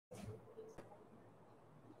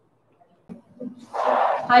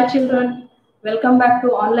Hi children, welcome back to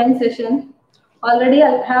online session. Already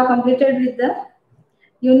I have completed with the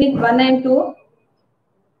unit 1 and 2.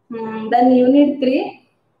 Then unit 3,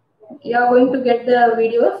 you are going to get the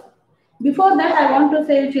videos. Before that, I want to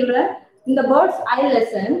say children, in the bird's eye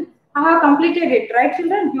lesson, I have completed it, right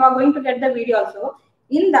children? You are going to get the video also.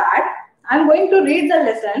 In that, I am going to read the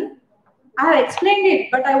lesson. I have explained it,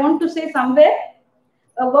 but I want to say somewhere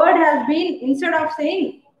a word has been, instead of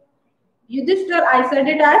saying Yudhishthir, I said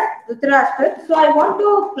it as Dhritarashtra. So I want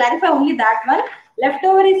to clarify only that one.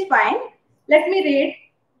 Leftover is fine. Let me read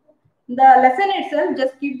the lesson itself.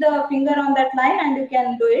 Just keep the finger on that line and you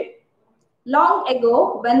can do it. Long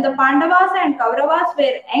ago, when the Pandavas and Kauravas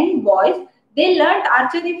were young boys, they learnt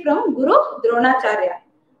archery from Guru Dronacharya.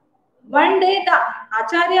 One day, the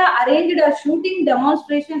Acharya arranged a shooting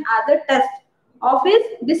demonstration as a test of his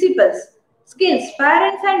disciples' skills.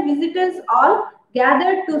 Parents and visitors all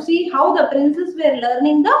gathered to see how the princes were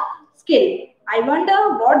learning the skill. I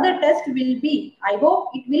wonder what the test will be. I hope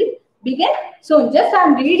it will begin soon. Just I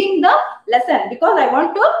am reading the lesson because I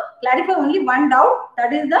want to clarify only one doubt,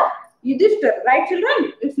 that is the Yudhishthir. Right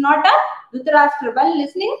children? It's not a Dhritarashtra. While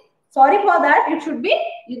listening, sorry for that, it should be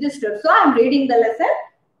Yudhishthir. So I am reading the lesson.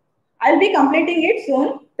 I'll be completing it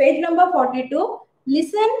soon. Page number 42.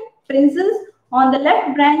 Listen, princes. On the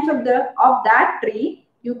left branch of that tree,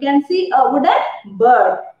 you can see a wooden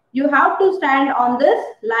bird. You have to stand on this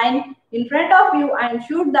line in front of you and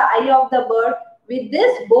shoot the eye of the bird with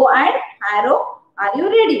this bow and arrow. Are you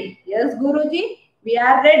ready? Yes, Guruji. We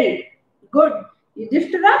are ready. Good.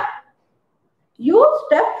 Yudhishthira, you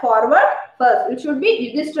step forward first. It should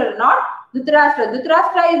be Yudhishthira, not Dhritarashtra.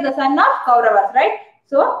 Dhritarashtra is the son of Kauravas, right?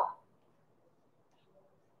 So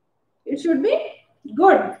it should be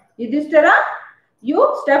good. Yudhishthira,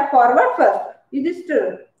 you step forward first.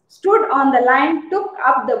 Yudhishthira stood on the line, took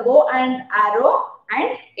up the bow and arrow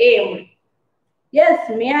and aimed. Yes,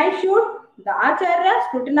 may I shoot? The Acharya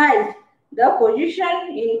scrutinized the position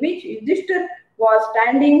in which Yudhishthira was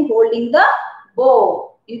standing holding the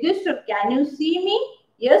bow. Yudhishthira, can you see me?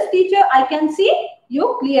 Yes, teacher, I can see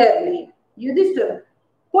you clearly. Yudhishthira,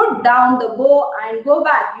 put down the bow and go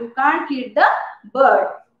back. You can't hit the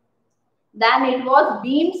bird. Then it was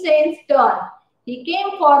Bhimsen's turn. He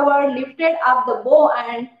came forward, lifted up the bow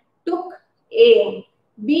and took aim.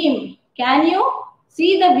 Bhim, can you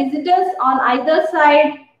see the visitors on either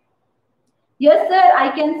side? Yes, sir, I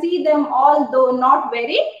can see them all, though not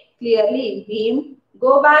very clearly. Bhim,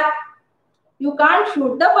 go back. You can't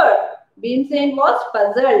shoot the bird. Bhimsen was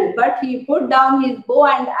puzzled, but he put down his bow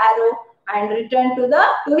and arrow and returned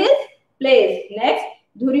to his place. Next,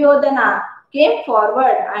 Duryodhana came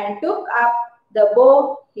forward and took up the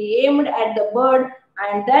bow. He aimed at the bird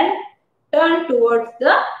and then turned towards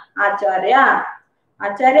the Acharya.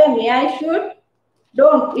 Acharya, may I shoot?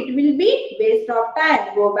 Don't. It will be waste of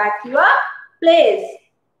time. Go back to your place.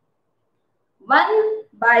 One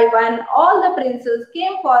by one, all the princes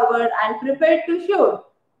came forward and prepared to shoot.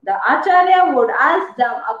 The Acharya would ask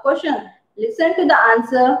them a question, listen to the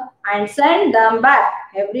answer and send them back.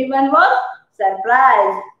 Everyone was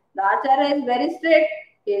surprised. The Acharya is very strict.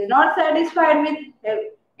 He is not satisfied with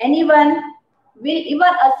anyone. Will even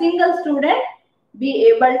a single student be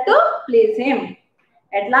able to please him?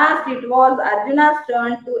 At last, it was Arjuna's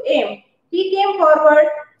turn to aim. He came forward,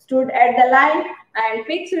 stood at the line and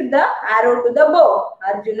fixed the arrow to the bow.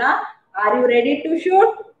 Arjuna, are you ready to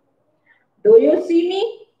shoot? Do you see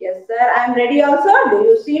me? Yes, sir, I am ready also. Do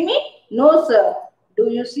you see me? No, sir.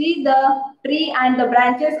 Do you see the tree and the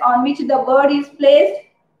branches on which the bird is placed?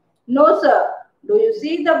 No, sir. Do you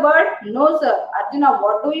see the bird? No, sir. Arjuna,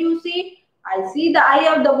 what do you see? I see the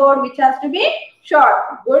eye of the bird which has to be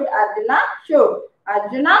shot. Good, Arjuna, shoot.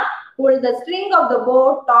 Arjuna pulled the string of the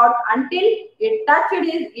bow taut until it touched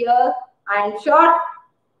his ear and shot.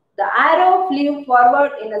 The arrow flew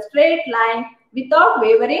forward in a straight line without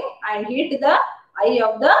wavering and hit the eye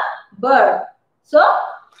of the bird. So,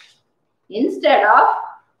 instead of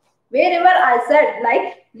wherever I said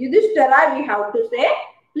like Yudhishthira, we have to say,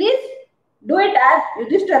 please do it as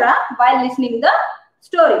Yudhishthira while listening the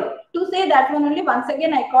story. To say that one only, once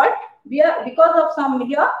again I called because of some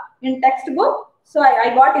video in textbook. So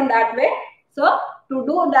I got in that way. So to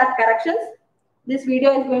do that corrections, this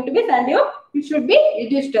video is going to be sent you. It should be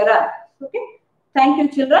Yudhishthira. Okay. Thank you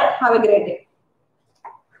children. Have a great day.